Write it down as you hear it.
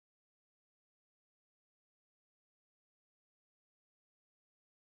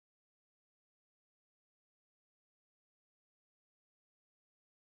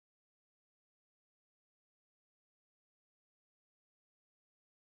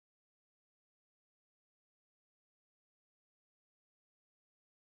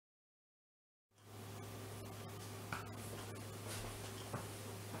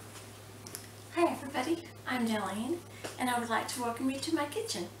Hi everybody, I'm Delane and I would like to welcome you to my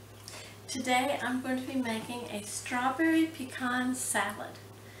kitchen. Today I'm going to be making a strawberry pecan salad,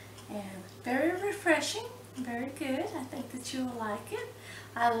 and very refreshing, very good. I think that you will like it.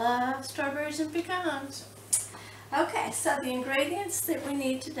 I love strawberries and pecans. Okay, so the ingredients that we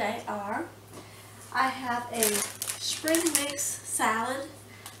need today are, I have a spring mix salad.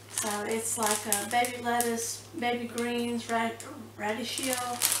 So it's like a baby lettuce, baby greens,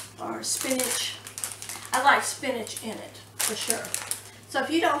 radicchio, or spinach. I like spinach in it for sure. So if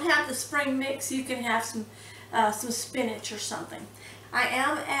you don't have the spring mix, you can have some spinach or something. I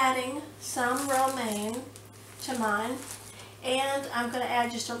am adding some romaine to mine, and I'm going to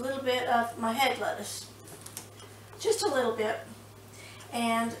add just a little bit of my head lettuce, just a little bit.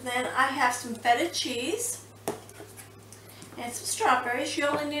 And then I have some feta cheese and some strawberries. You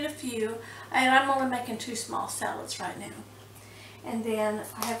only need a few, and I'm only making 2 small salads right now. And then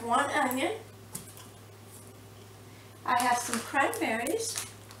I have 1 onion. I have some cranberries.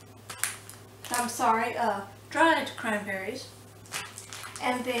 I'm sorry, dried cranberries.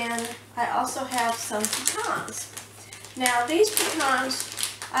 And then I also have some pecans. Now these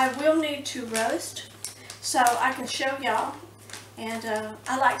pecans I will need to roast so I can show y'all. And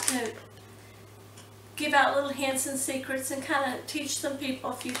I like to give out little hints and secrets and kind of teach some people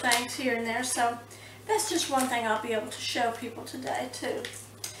a few things here and there. So that's just one thing I'll be able to show people today too.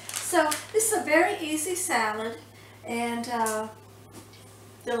 So this is a very easy salad and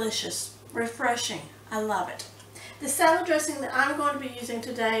delicious, refreshing. I love it. The salad dressing that I'm going to be using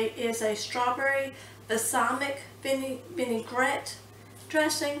today is a strawberry balsamic vinaigrette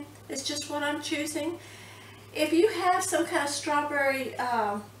dressing. It's just what I'm choosing. If you have some kind of strawberry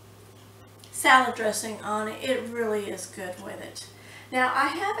salad dressing on it, it really is good with it. Now I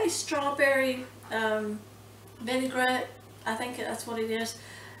have a strawberry vinaigrette, I think that's what it is,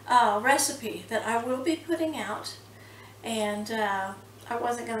 recipe that I will be putting out, and I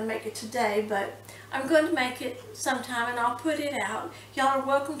wasn't going to make it today, but I'm going to make it sometime and I'll put it out. Y'all are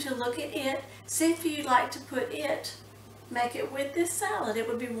welcome to look at it, see if you'd like to make it with this salad. It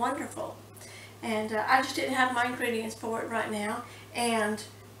would be wonderful. And I just didn't have my ingredients for it right now, and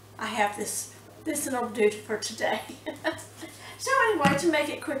I have this and it'll do for today. So anyway, to make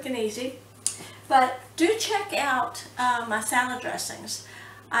it quick and easy, but do check out my salad dressings.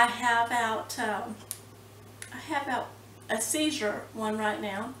 I have out a Caesar one right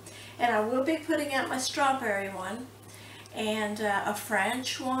now, and I will be putting out my strawberry one, and a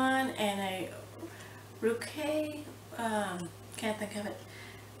French one, and a Rouquet, can't think of it.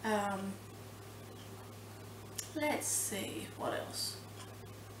 Let's see, what else?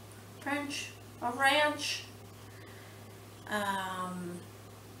 French, a ranch,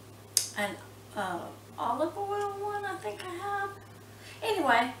 an olive oil one I think I have.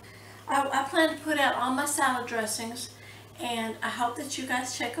 Anyway, I plan to put out all my salad dressings, and I hope that you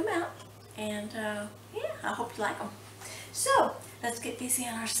guys check them out, and yeah, I hope you like them. So let's get busy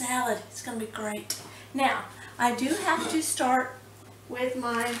on our salad. It's going to be great. Now I do have to start with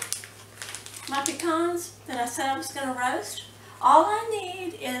my pecans that I said I was going to roast. All I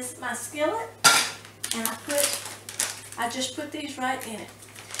need is my skillet, and I just put these right in it.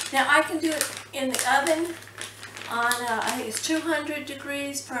 Now I can do it in the oven on I think it's 200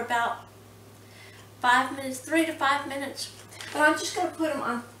 degrees for about 5 minutes, 3 to 5 minutes. But I'm just going to put them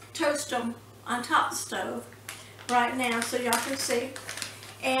on, toast them on top of the stove right now so y'all can see.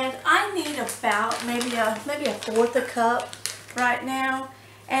 And I need about maybe a 1/4 a cup right now,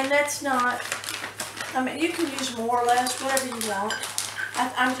 and that's not, I mean, you can use more or less, whatever you want.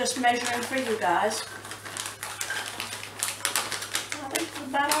 I'm just measuring for you guys. I think that's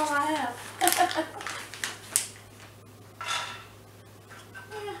about all I have.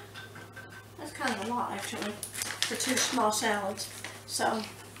 Yeah, that's kind of a lot actually for 2 small salads. So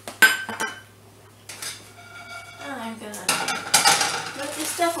I'm going to move this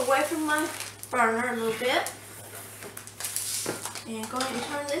stuff away from my burner a little bit. And go ahead and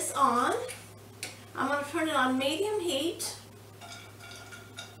turn this on. I'm going to turn it on medium heat.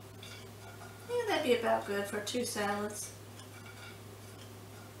 Yeah, that'd be about good for 2 salads.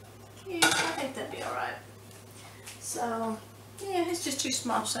 Yeah, I think that'd be alright. So, yeah, it's just 2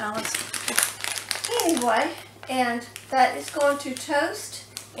 small salads. Anyway, and that is going to toast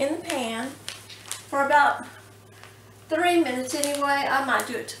in the pan for about 3 minutes anyway. I might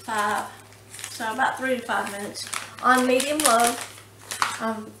do it to 5. So about 3 to 5 minutes on medium low.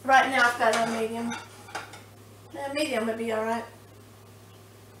 Right now I've got it on medium. Yeah, medium would be alright.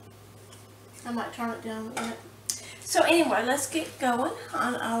 I might turn it down a little bit. So anyway, let's get going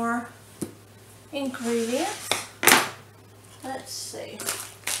on our ingredients. Let's see.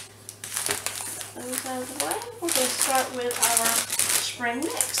 those out of the way. We're going to start with our spring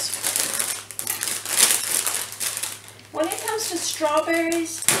mix. When it comes to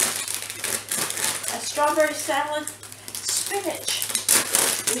strawberries, a strawberry salad, spinach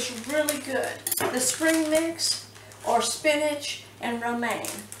is really good. The spring mix or spinach and romaine,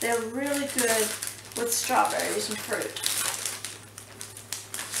 they're really good with strawberries and fruit.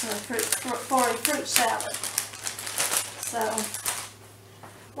 For a fruit salad. So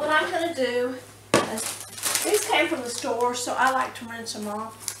what I'm going to do is, these came from the store, so I like to rinse them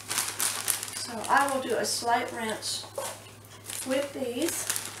off. So I will do a slight rinse with these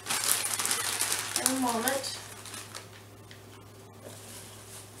in a moment.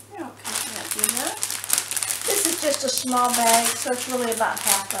 Okay, that'll be enough. This is just a small bag, so it's really about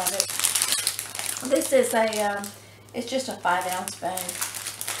half of it. This is it's just a 5-ounce bag.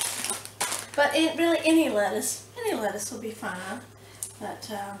 But really any lettuce will be fine. But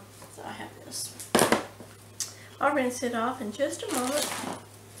so I have this. I'll rinse it off in just a moment.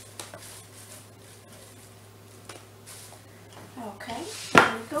 Okay, I'm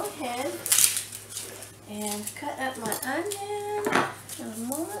going to go ahead and cut up my onion in a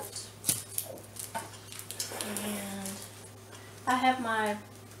moment. And I have my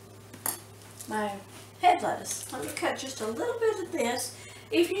head lettuce. Let me cut just a little bit of this.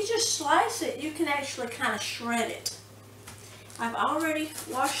 If you just slice it, you can actually kind of shred it. I've already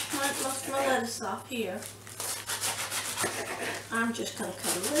washed most of my lettuce off here. I'm just going to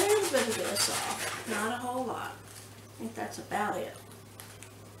cut a little bit of this off, not a whole lot. I think that's about it.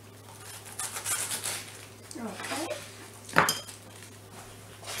 Okay.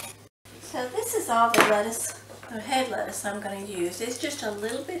 So this is all the lettuce, the head lettuce I'm going to use. It's just a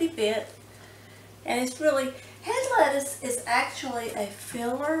little bitty bit. And it's really, head lettuce is actually a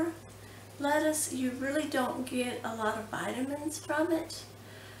filler lettuce. You really don't get a lot of vitamins from it.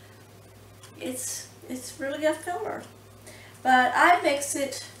 It's really a filler. But I mix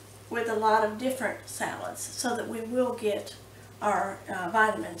it with a lot of different salads so that we will get our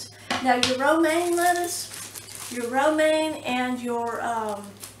vitamins. Now your romaine lettuce, your romaine and your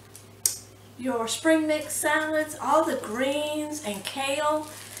spring mix salads, all the greens and kale,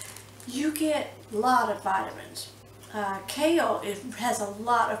 you get a lot of vitamins. Kale has a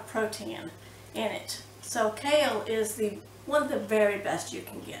lot of protein in it. So kale is one of the very best you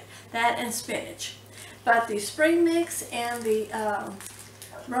can get. That and spinach. But the spring mix and the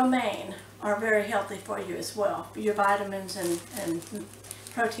romaine are very healthy for you as well, for your vitamins and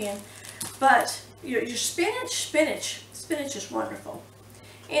protein. But your spinach is wonderful.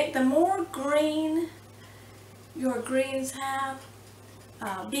 The more green your greens have,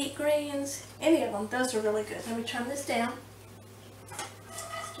 beet greens, any of them, those are really good. Let me turn this down.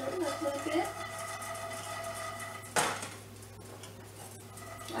 Stir it up a little bit.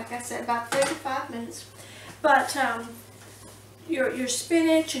 Like I said, about 35 minutes. But your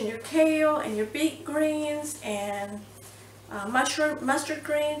spinach and your kale and your beet greens and mustard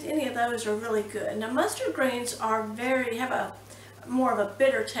greens, any of those are really good. Now mustard greens have more of a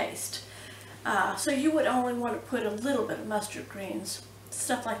bitter taste. So you would only want to put a little bit of mustard greens,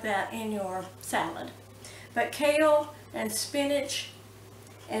 stuff like that, in your salad. But kale and spinach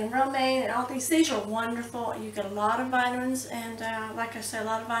and romaine and all these are wonderful. You get a lot of vitamins and like I said, a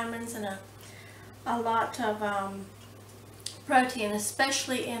lot of vitamins and a lot of protein,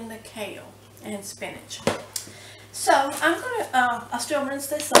 especially in the kale and spinach. So I'm going to, I'll still rinse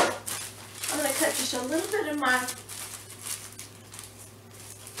this up. I'm going to cut just a little bit of my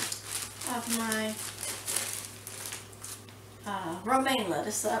romaine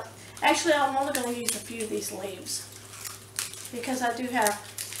lettuce up. Actually, I'm only going to use a few of these leaves because I do have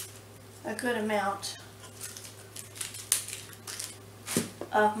a good amount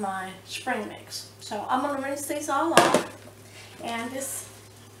of my spring mix. So I'm going to rinse these all off, and this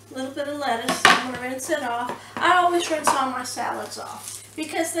little bit of lettuce, I'm going to rinse it off. I always rinse all my salads off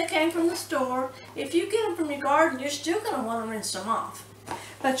because they came from the store. If you get them from your garden, you're still going to want to rinse them off.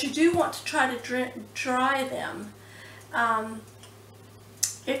 But you do want to try to dry them.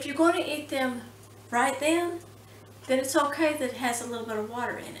 If you're going to eat them right then it's okay that it has a little bit of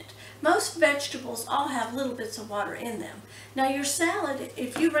water in it. Most vegetables all have little bits of water in them. Now your salad,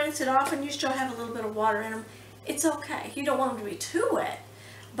 if you rinse it off and you still have a little bit of water in them, it's okay. You don't want them to be too wet,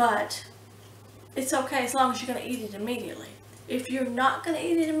 but it's okay as long as you're going to eat it immediately. If you're not going to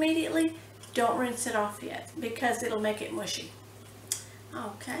eat it immediately, don't rinse it off yet because it'll make it mushy.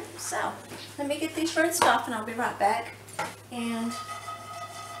 Okay, so let me get these rinsed off and I'll be right back. And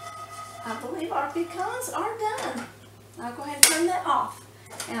I believe our pecans are done. I'll go ahead and turn that off.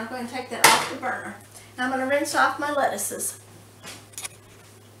 And I'm going to take that off the burner. Now I'm going to rinse off my lettuces.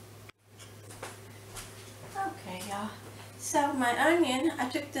 y'all. So my onion,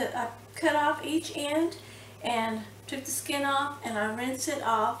 I cut off each end and took the skin off, and I rinsed it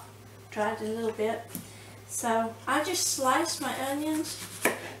off, dried it a little bit. So I just sliced my onions.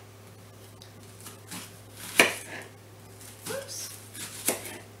 Oops.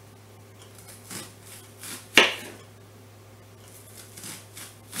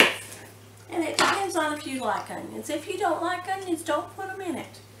 And it depends on if you like onions. If you don't like onions, don't put them in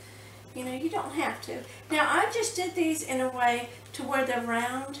it. You know, you don't have to. Now I just did these in a way to where they're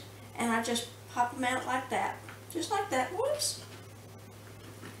round, and I just pop them out like that. Just like that. Whoops.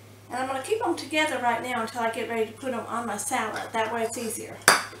 And I'm going to keep them together right now until I get ready to put them on my salad. That way it's easier.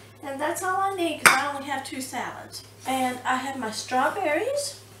 And that's all I need because I only have 2 salads. And I have my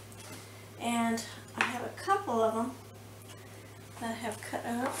strawberries, and I have a couple of them that I have cut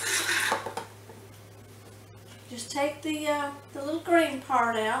up. Just take the little green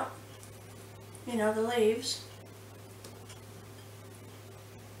part out. You know, the leaves.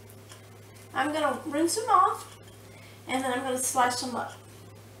 I'm going to rinse them off, and then I'm going to slice them up.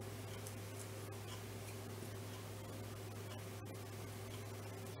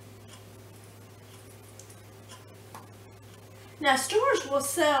 Now stores will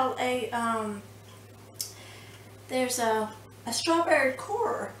sell there's a strawberry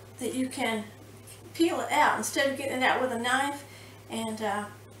core that you can peel it out instead of getting it out with a knife, and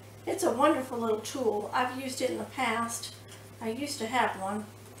it's a wonderful little tool. I've used it in the past. I used to have one.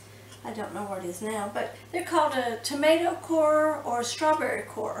 I don't know where it is now, but they're called a tomato core or a strawberry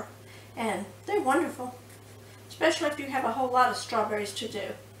core, and they're wonderful, especially if you have a whole lot of strawberries to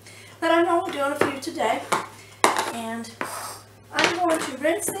do. But I'm only doing a few today, and I'm going to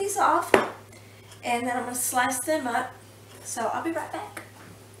rinse these off, and then I'm going to slice them up. So I'll be right back.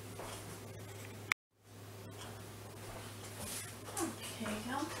 Okay,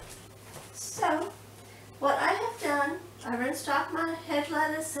 y'all. So what I have done, I rinsed off my head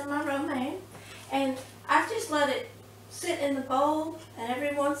lettuce and my romaine, and I've just let it sit in the bowl, and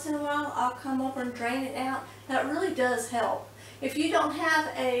every once in a while I'll come over and drain it out. That really does help. If you don't have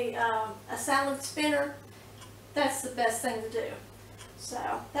a salad spinner, that's the best thing to do. So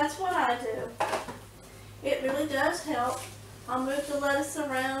that's what I do. It really does help. I'll move the lettuce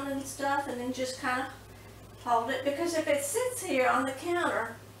around and stuff, and then just kind of hold it, because if it sits here on the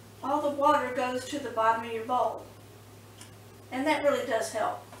counter, all the water goes to the bottom of your bowl. And that really does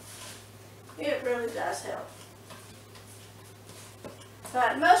help. It really does help.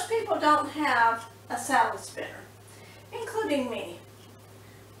 But most people don't have a salad spinner, including me.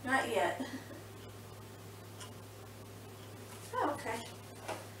 Not yet. Okay.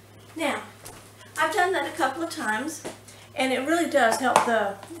 Now, I've done that a couple of times, and it really does help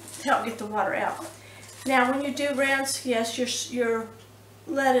get the water out. Now, when you do rinse, yes, your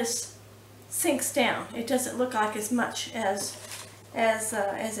lettuce sinks down. It doesn't look like as much as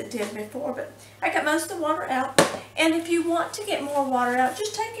it did before, but I got most of the water out. And if you want to get more water out,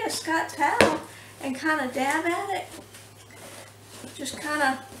 just take your Scott towel and kind of dab at it. Just kind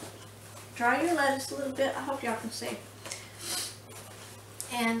of dry your lettuce a little bit. I hope y'all can see.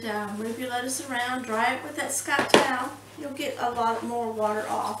 And move your lettuce around, dry it with that Scott towel. You'll get a lot more water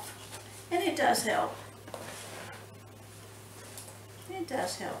off. And it does help. It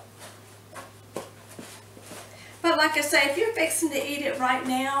does help. But like I say, if you're fixing to eat it right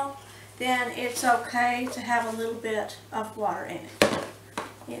now, then it's okay to have a little bit of water in it.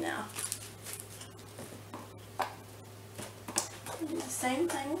 You know. Do the same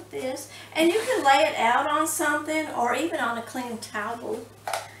thing with this. And you can lay it out on something, or even on a clean towel,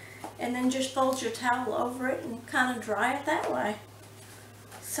 and then just fold your towel over it and kind of dry it that way.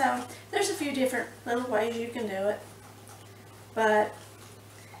 So there's a few different little ways you can do it, but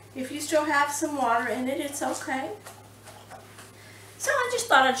if you still have some water in it, it's okay. So I just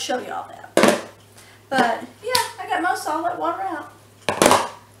thought I'd show y'all that. But yeah, I got most all that water out.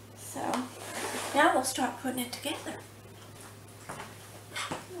 So now we'll start putting it together.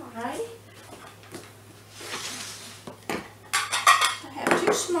 Alrighty. I have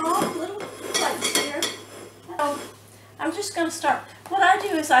 2 small little plates here. So I'm just going to start. What I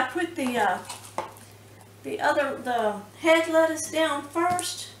do is I put the head lettuce down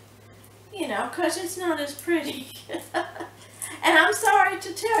first, you know, because it's not as pretty. And I'm sorry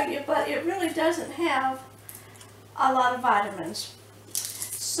to tell you, but it really doesn't have a lot of vitamins.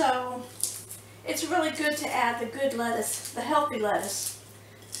 So it's really good to add the good lettuce, the healthy lettuce,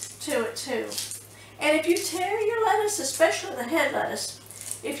 to it too. And if you tear your lettuce, especially the head lettuce,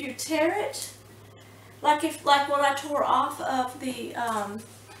 if you tear it, like what I tore off of the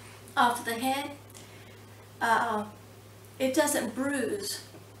head, it doesn't bruise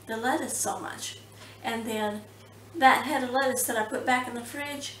the lettuce so much. And then that head of lettuce that I put back in the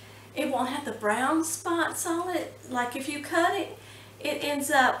fridge, it won't have the brown spots on it. Like if you cut it, it ends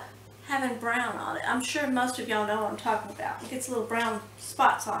up having brown on it. I'm sure most of y'all know what I'm talking about. It gets little brown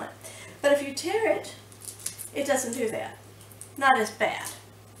spots on it. But if you tear it, it doesn't do that. Not as bad.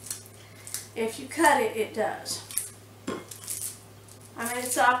 If you cut it, it does. I mean,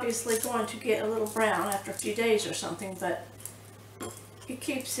 it's obviously going to get a little brown after a few days or something, but it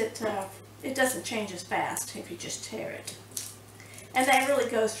keeps it, it doesn't change as fast if you just tear it. And that really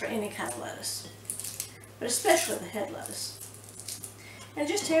goes for any kind of lettuce, but especially the head lettuce. And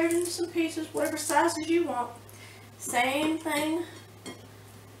just tear it into some pieces, whatever sizes you want. Same thing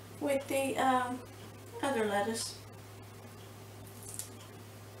with the other lettuce.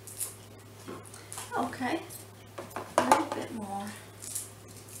 Okay, a little bit more.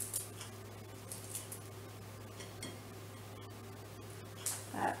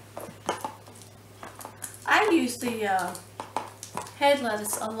 I use the head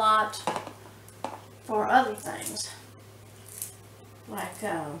lettuce a lot for other things, like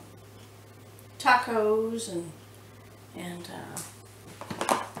tacos and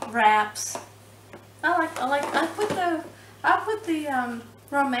wraps. I put the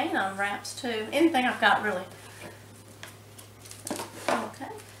romaine on wraps too. Anything I've got, really.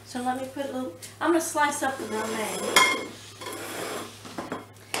 Okay, so let me put a little. I'm gonna slice up the romaine,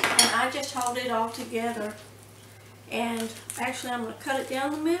 and I just hold it all together. And actually, I'm gonna cut it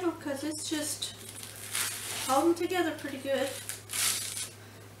down the middle because it's just holding together pretty good.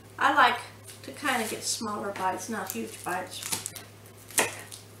 I like to kind of get smaller bites, not huge bites.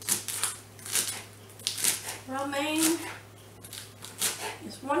 Romaine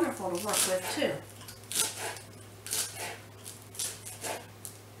is wonderful to work with too.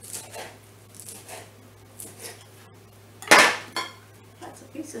 That's a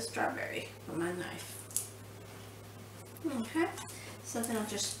piece of strawberry with my knife. Okay, so then I'll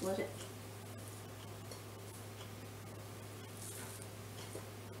just split it.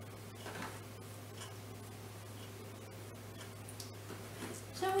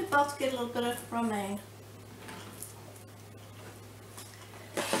 So we both get a little bit of romaine.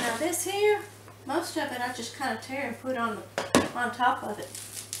 Now this here, most of it I just kind of tear and put on top of it.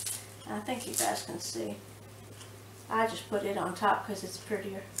 I think you guys can see. I just put it on top because it's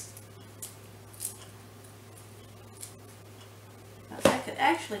prettier. I could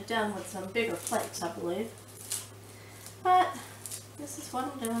actually done with some bigger plates, I believe. But this is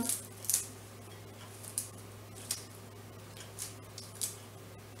what I'm doing.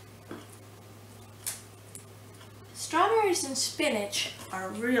 Strawberries and spinach are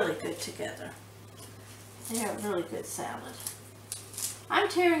really good together. They are a really good salad. I'm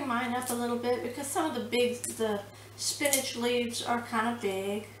tearing mine up a little bit because some of the spinach leaves are kind of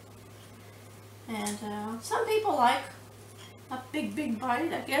big. And some people like a big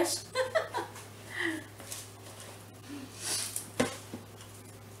bite, I guess.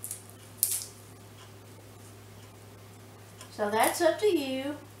 So that's up to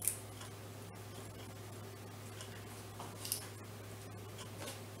you.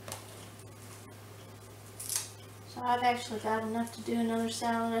 So I've actually got enough to do another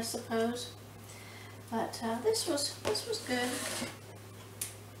salad, I suppose. But this was good.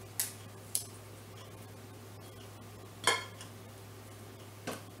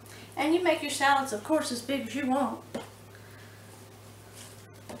 And you make your salads, of course, as big as you want.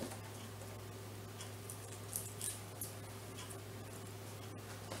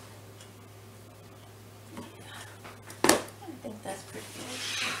 I think that's pretty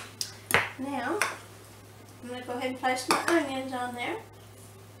good. Now, I'm going to go ahead and place my onions on there.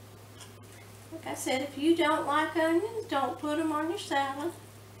 Like I said, if you don't like onions, don't put them on your salad.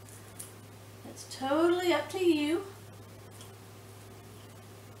 It's totally up to you.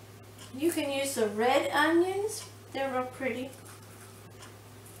 You can use the red onions. They're real pretty.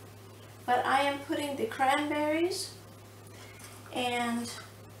 But I am putting the cranberries and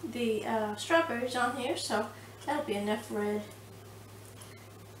the strawberries on here, so that'll be enough red.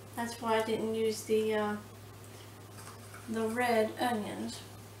 That's why I didn't use the red onions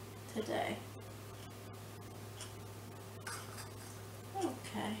today.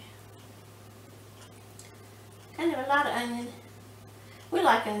 Okay. Kind of a lot of onion. We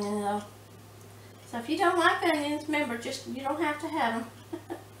like onion though. So if you don't like onions, remember, you don't have to have them.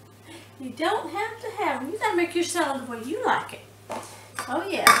 You don't have to have them. You gotta make your salad the way you like it. Oh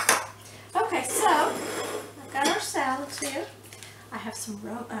yeah. Okay, so I've got our salads here. I have some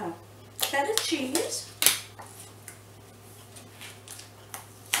feta cheese.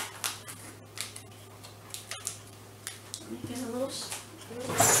 Let me get a little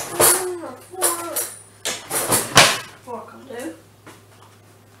spoon or fork.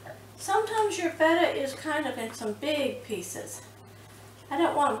 sometimes your feta is kind of in some big pieces. I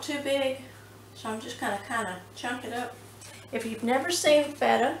don't want them too big, so I'm just going to kind of chunk it up. If you've never seen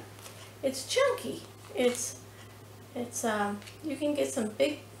feta, it's chunky. It's you can get some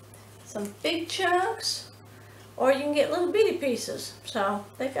big chunks, or you can get little bitty pieces. So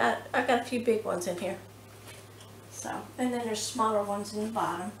I've got a few big ones in here. So, and then there's smaller ones in the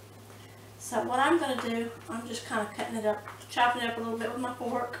bottom. So what I'm going to do, I'm just kind of cutting it up, chopping it up a little bit with my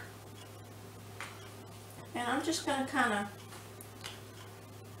fork. And I'm just going to kind of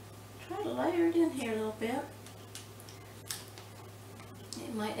try to layer it in here a little bit.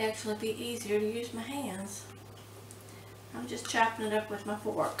 It might actually be easier to use my hands. I'm just chopping it up with my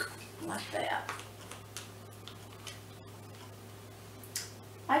fork, like that.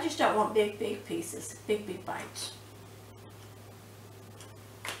 I just don't want big pieces, big bites.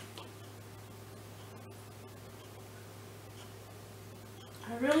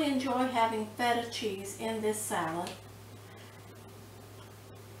 I really enjoy having feta cheese in this salad.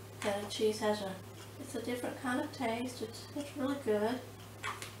 Feta cheese has it's a different kind of taste. It's really good.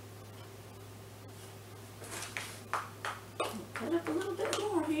 Cut up a little bit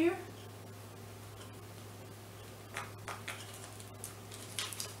more here.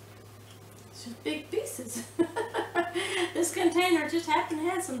 It's just big pieces. This container just happened to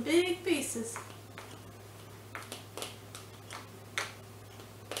have some big pieces.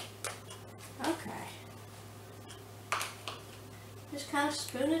 Okay. Just kind of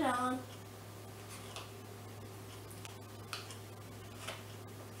spoon it on.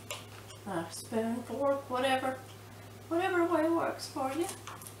 Spoon, fork, whatever way works for you.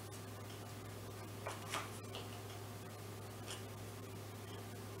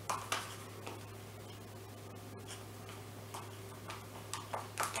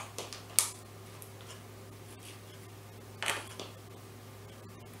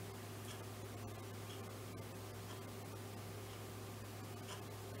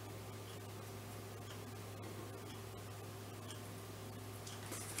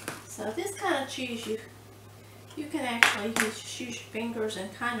 So this kind of cheese, you can actually use your fingers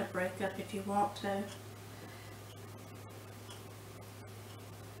and kind of break up if you want to.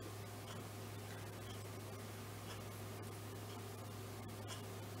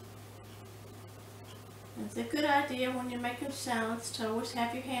 It's a good idea when you're making salads to always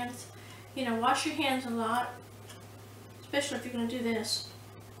have your hands, wash your hands a lot, especially if you're going to do this.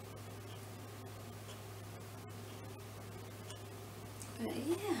 But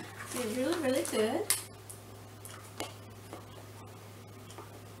yeah, it's really good.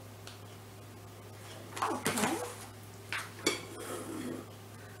 Okay.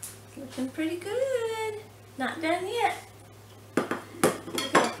 Looking pretty good. Not done yet. We're going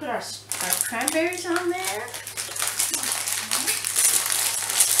to put our cranberries on there.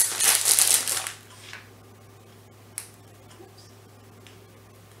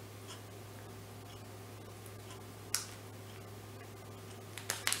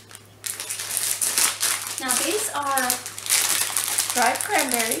 Now these are dried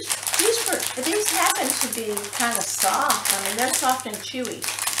cranberries. These happen to be kind of soft. I mean, they're soft and chewy,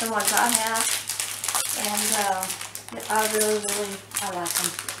 the ones I have, and I really like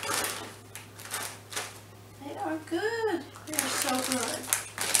them. They are good. They are so good.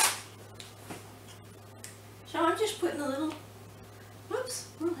 So I'm just putting a little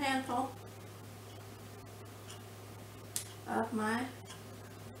handful of my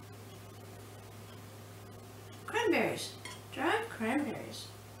cranberries, dried cranberries.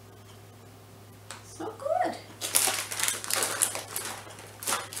 So good.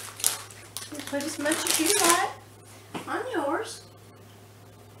 You put as much as you like on yours.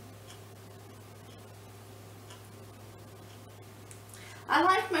 I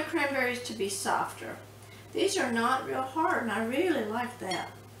like my cranberries to be softer. These are not real hard, and I really like that.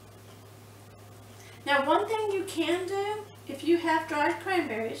 Now, one thing you can do, if you have dried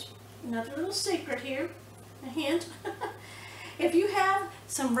cranberries, another little secret here, a hint. If you have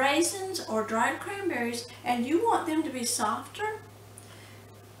some raisins or dried cranberries and you want them to be softer,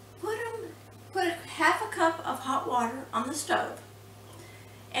 put half a cup of hot water on the stove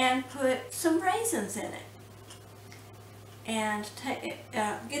and put some raisins in it. And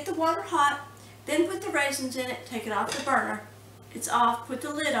get the water hot, then put the raisins in it, take it off the burner. It's off, put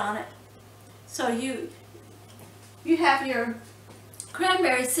the lid on it. So you have your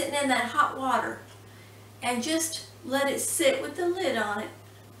cranberries sitting in that hot water, and just let it sit with the lid on it,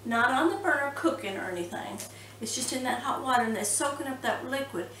 not on the burner cooking or anything. It's just in that hot water, and they're soaking up that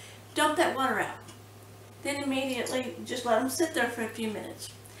liquid. Dump that water out. Then immediately just let them sit there for a few minutes,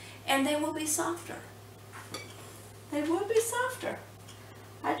 and they will be softer. They will be softer.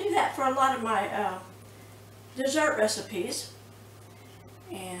 I do that that for a lot of my dessert recipes.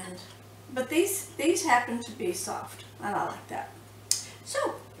 But these happen to be soft, and I like that.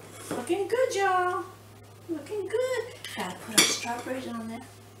 So, looking good, y'all. Looking good. Gotta put our strawberries on there.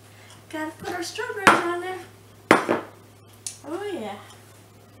 Gotta put our strawberries on there. Oh yeah.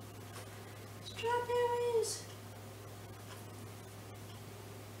 Strawberries.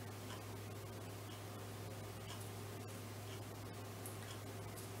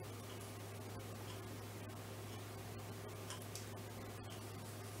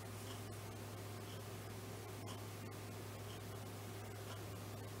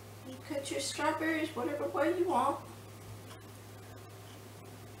 You cut your strawberries whatever way you want.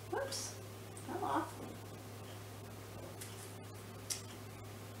 Whoops, fell off.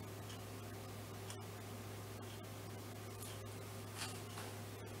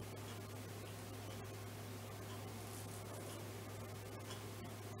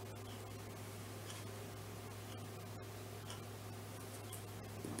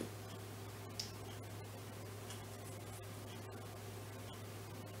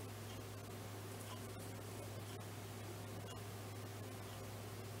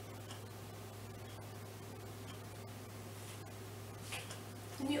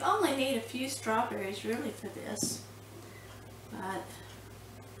 And you only need a few strawberries really for this, but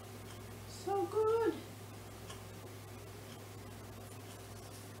so good.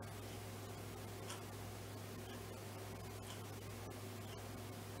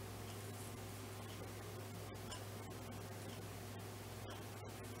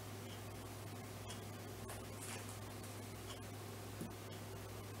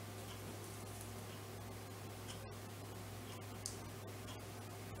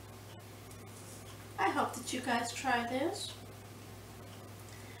 I hope that you guys try this.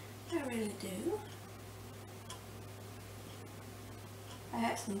 I really do. I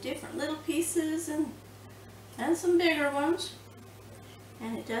have some different little pieces and some bigger ones.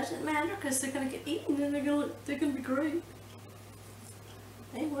 And it doesn't matter because they're going to get eaten and they're going to be great.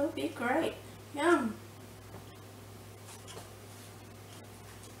 They will be great. Yum.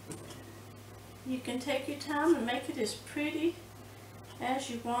 You can take your time and make it as pretty as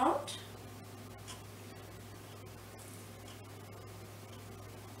you want.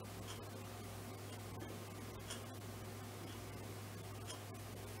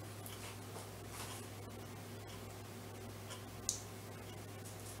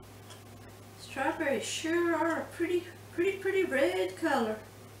 Strawberries sure are a pretty red color.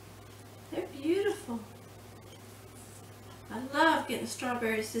 They're beautiful. I love getting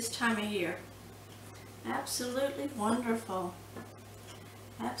strawberries this time of year. Absolutely wonderful.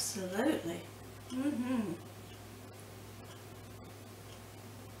 Absolutely.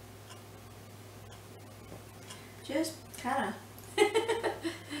 Just kind of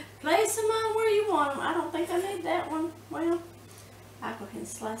place them on where you want them. I don't think I need that one. Well, I'll go ahead and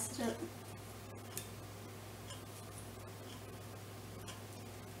slice it up.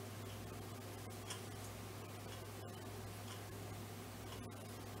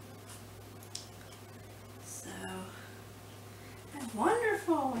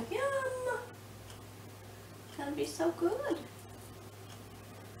 Wonderful, yum! It's gonna be so good.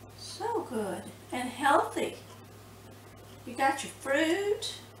 So good and healthy. You got your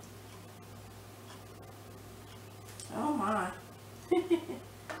fruit. Oh my.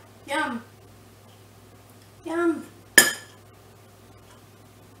 Yum. Yum.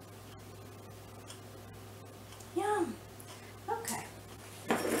 Yum. Okay.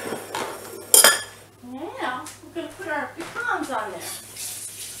 Now we're going to put our pecans on there.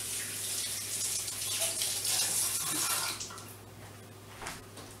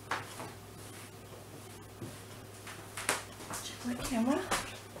 Check my camera.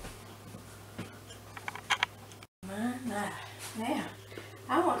 Now,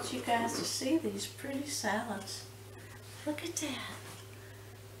 I want you guys to see these pretty salads. Look at that.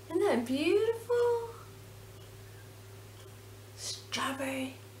 Isn't that beautiful?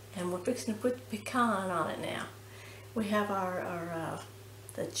 Strawberry. And we're fixing to put the pecan on it now. We have our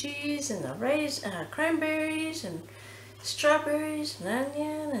the cheese and the cranberries and strawberries and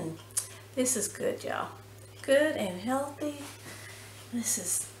onion, and this is good, y'all. Good and healthy. This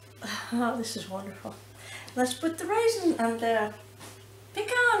is wonderful. Let's put the raisins and the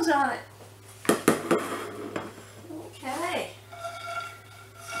pecans on it. Okay.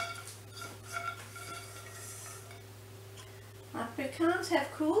 My pecans have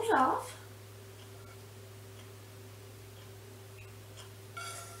cooled off.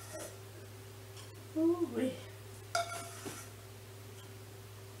 Ooh-wee.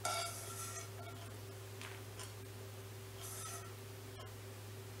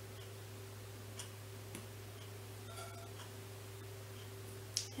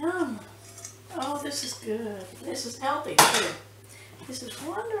 this is good. This is healthy too. This is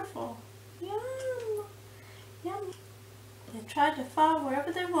wonderful. Yum. Yum. They tried to fall wherever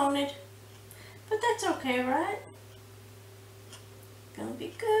they wanted. But that's okay, right? It's gonna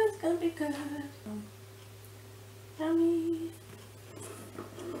be good. It's gonna be good. Yummy.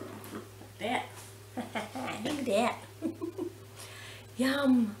 Like that. Look at that.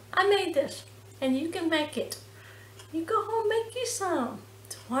 Yum. I made this. And you can make it. You go home, make you some.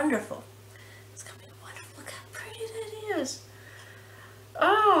 It's wonderful. It's gonna be wonderful. Look how pretty that is.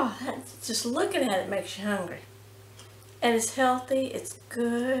 Oh, just looking at it makes you hungry. And it's healthy. It's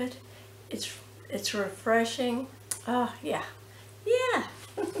good. It's refreshing. Oh yeah, yeah.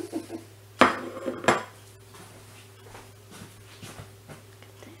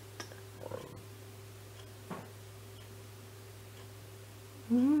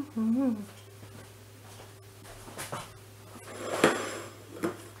 Mm-hmm.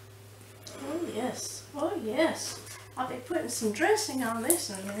 Oh yes, oh yes. I'll be putting some dressing on this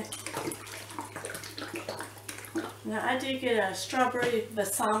in a minute. Now I do get a strawberry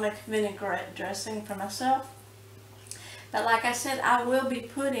balsamic vinaigrette dressing for myself. But like I said, I will be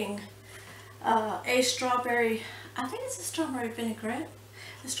putting a strawberry, I think it's a strawberry vinaigrette,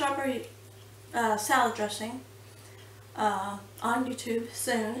 a strawberry salad dressing on YouTube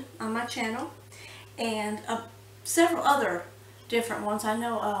soon on my channel, and several other different ones. I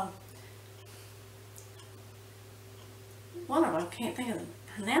know one of them, can't think of them,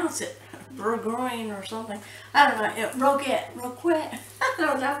 pronounce it, Burg or something. I don't know, Roquette, I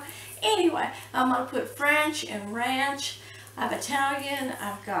don't know. Anyway, I'm going to put French and ranch. I have Italian,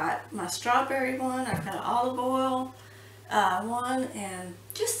 I've got my strawberry one, I've got an olive oil one, and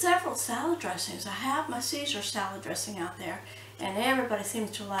just several salad dressings. I have my Caesar salad dressing out there, and everybody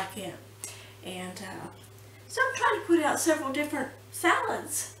seems to like it. And so I'm trying to put out several different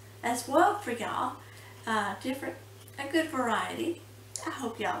salads as well for y'all. A good variety. I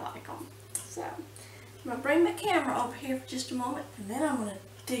hope y'all like them. So I'm going to bring my camera over here for just a moment, and then I'm going to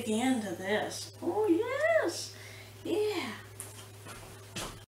dig into this. Oh yes, yeah.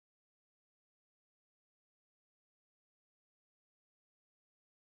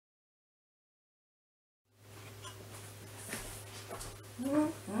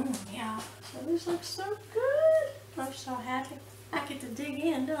 Yeah, so this looks so good. I'm so happy. I get to dig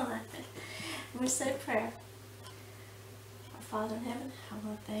in, don't I? Let me say a prayer. Our Father in heaven, I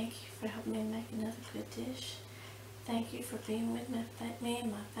want to thank you for helping me make another good dish. Thank you for being with me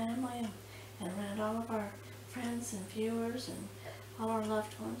and my family, and around all of our friends and viewers and all our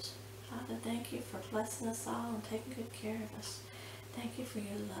loved ones. Father, thank you for blessing us all and taking good care of us. Thank you for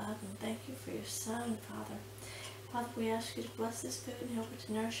your love, and thank you for your Son, Father. Father, we ask you to bless this food and help it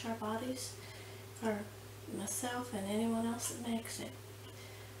to nourish our bodies for myself and anyone else that makes it.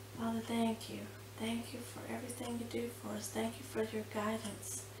 Father, thank you. Thank you for everything you do for us. Thank you for your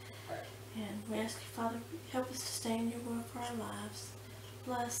guidance. And we ask you, Father, help us to stay in your will for our lives.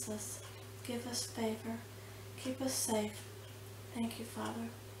 Bless us. Give us favor. Keep us safe. Thank you, Father.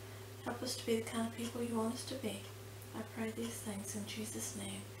 Help us to be the kind of people you want us to be. I pray these things in Jesus'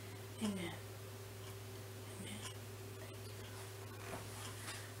 name. Amen.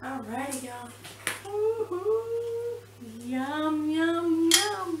 Alrighty, y'all. Yum, yum,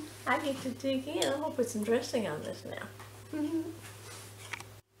 yum. I get to dig in. I'm going to put some dressing on this now.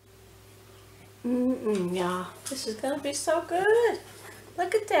 Y'all. This is going to be so good.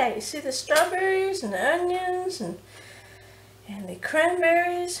 Look at that. You see the strawberries and the onions and the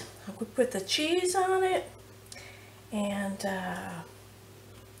cranberries. We put the cheese on it. And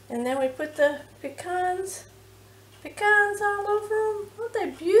then we put the pecans. Pecans all over them. Aren't they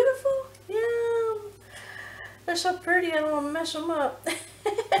beautiful? Yum. They're so pretty, I don't want to mess them up.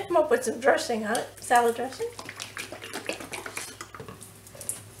 I'm going to put some dressing on it. Salad dressing.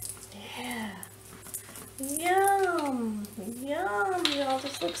 Yeah. Yum. Yum. Y'all,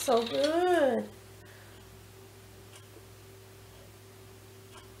 this looks so good.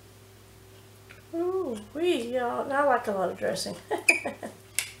 Ooh, y'all. I like a lot of dressing.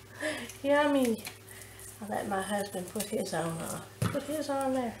 Yummy. I'll let my husband put his on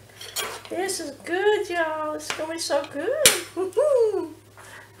there. This is good, y'all. It's going to be so good.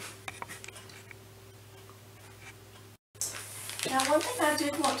 Now, one thing I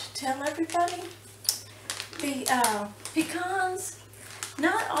did want to tell everybody, the pecans,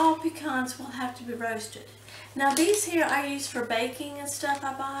 not all pecans will have to be roasted. Now, these here I use for baking and stuff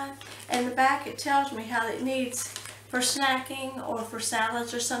I buy. And the back, it tells me how it needs for snacking or for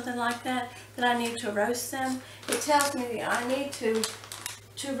salads or something like that, that I need to roast them. It tells me I need to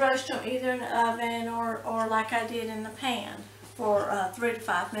roast them either in the oven or like I did in the pan for 3 to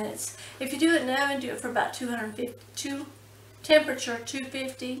 5 minutes. If you do it in the oven, do it for about temperature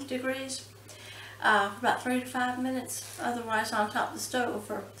 250 degrees for about 3 to 5 minutes. Otherwise on top of the stove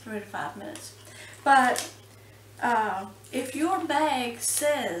for 3 to 5 minutes. But if your bag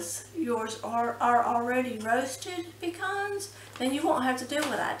says yours are already roasted pecans, then you won't have to do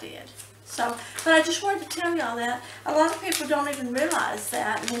what I did. So, but I just wanted to tell y'all that. A lot of people don't even realize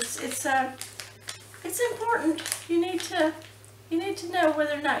that, and it's important. You need to know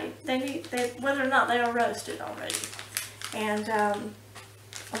whether or not they are roasted already. And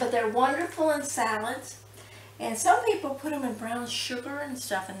but they're wonderful in salads. And some people put them in brown sugar and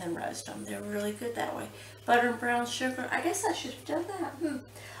stuff and then roast them. They're really good that way. Butter and brown sugar. I guess I should have done that.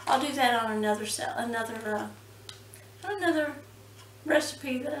 I'll do that on another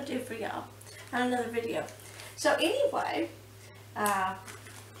recipe that I do for y'all on another video. So anyway, yeah,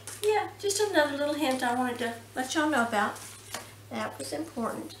 just another little hint I wanted to let y'all know about. That was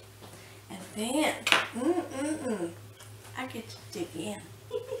important. And then, I get to dig in.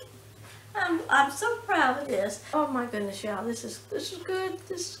 I'm so proud of this. Oh my goodness, y'all, this is good.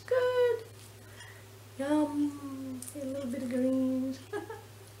 This is good. Yum. A little bit of greens.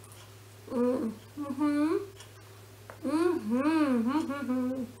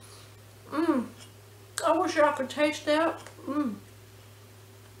 I wish y'all could taste that.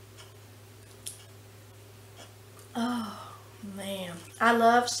 Oh man, I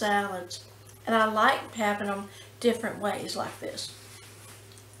love salads, and I like having them different ways like this.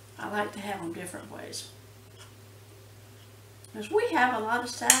 I like to have them different ways. Because we have a lot of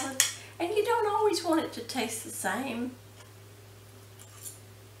salads, and you don't always want it to taste the same.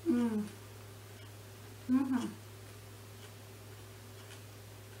 Oh,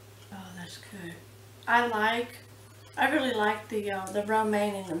 that's good. I really like the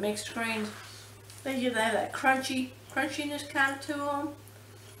romaine and the mixed greens. They have that crunchiness kind of to them.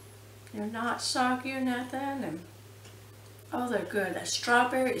 They're not soggy or nothing, and oh, they're good. That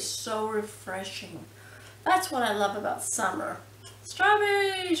strawberry is so refreshing. That's what I love about summer.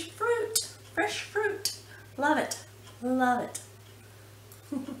 Strawberries, fruit, fresh fruit. Love it. Love it.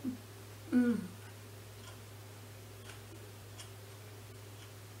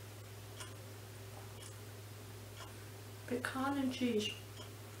 Pecan and cheese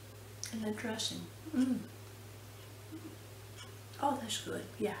and the dressing. Oh, that's good.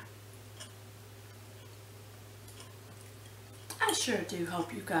 Yeah. I sure do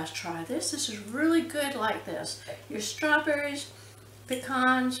hope you guys try this. This is really good like this. Your strawberries,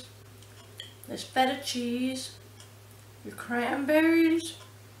 pecans, this feta cheese, your cranberries,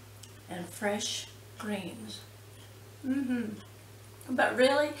 and fresh greens. But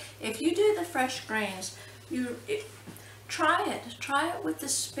really, if you do the fresh greens, try it. Try it with the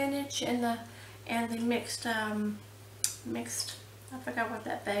spinach and the mixed, I forgot what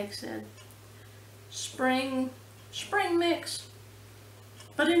that bag said. Spring mix.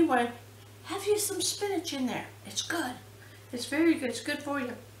 But anyway, have you some spinach in there. It's good. It's very good. It's good for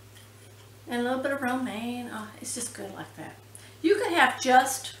you. And a little bit of romaine. Oh, it's just good like that. You can have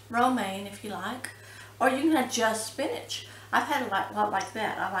just romaine if you like, or you can have just spinach. I've had a lot like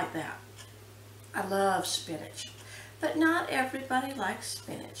that. I like that. I love spinach. But not everybody likes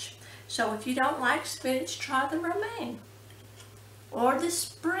spinach. So if you don't like spinach, try the romaine or the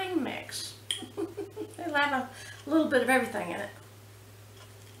spring mix. They'll have a little bit of everything in it.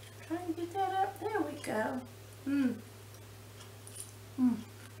 Try and get that up. There we go.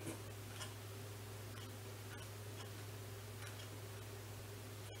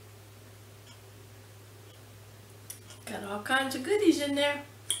 Got all kinds of goodies in there.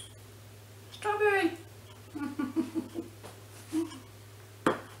 Strawberry.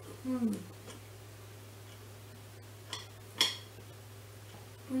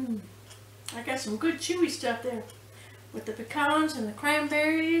 I got some good chewy stuff there with the pecans and the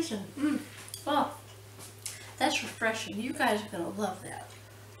cranberries and oh, that's refreshing. You guys are going to love that.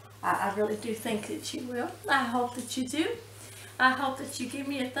 I really do think that you will. I hope that you do. I hope that you give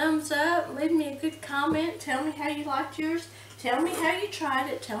me a thumbs up, leave me a good comment, tell me how you liked yours, tell me how you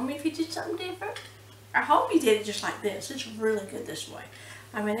tried it, tell me if you did something different. I hope you did it just like this. It's really good this way.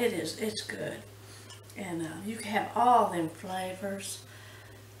 I mean, it's good. And you can have all them flavors.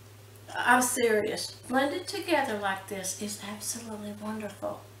 I'm serious. Blended together like this is absolutely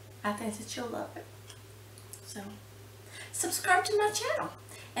wonderful. I think that you'll love it. So, subscribe to my channel.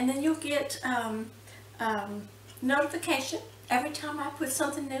 And then you'll get notification every time I put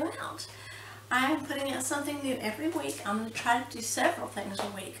something new out. I am putting out something new every week. I'm going to try to do several things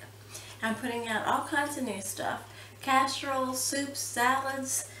a week. I'm putting out all kinds of new stuff. Casseroles, soups,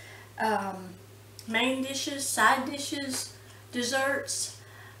 salads, main dishes, side dishes, desserts.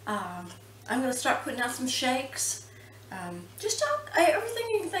 I'm going to start putting out some shakes. Just everything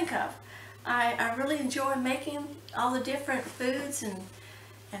you can think of. I really enjoy making all the different foods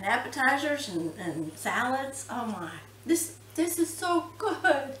and appetizers and salads. Oh my, this is so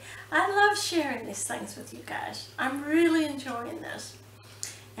good. I love sharing these things with you guys. I'm really enjoying this,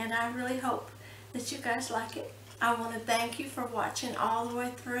 and I really hope that you guys like it. I want to thank you for watching all the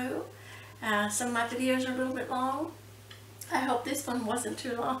way through. Some of my videos are a little bit long. I hope this one wasn't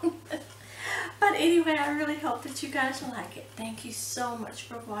too long. But anyway, I really hope that you guys like it. Thank you so much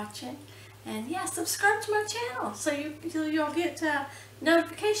for watching. And yeah, subscribe to my channel so you'll get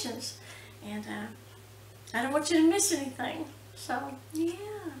notifications. And I don't want you to miss anything. So yeah,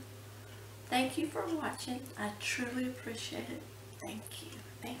 thank you for watching. I truly appreciate it. Thank you.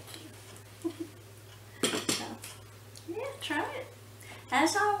 Thank you. So, yeah, try it.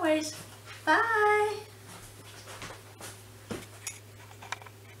 As always, bye.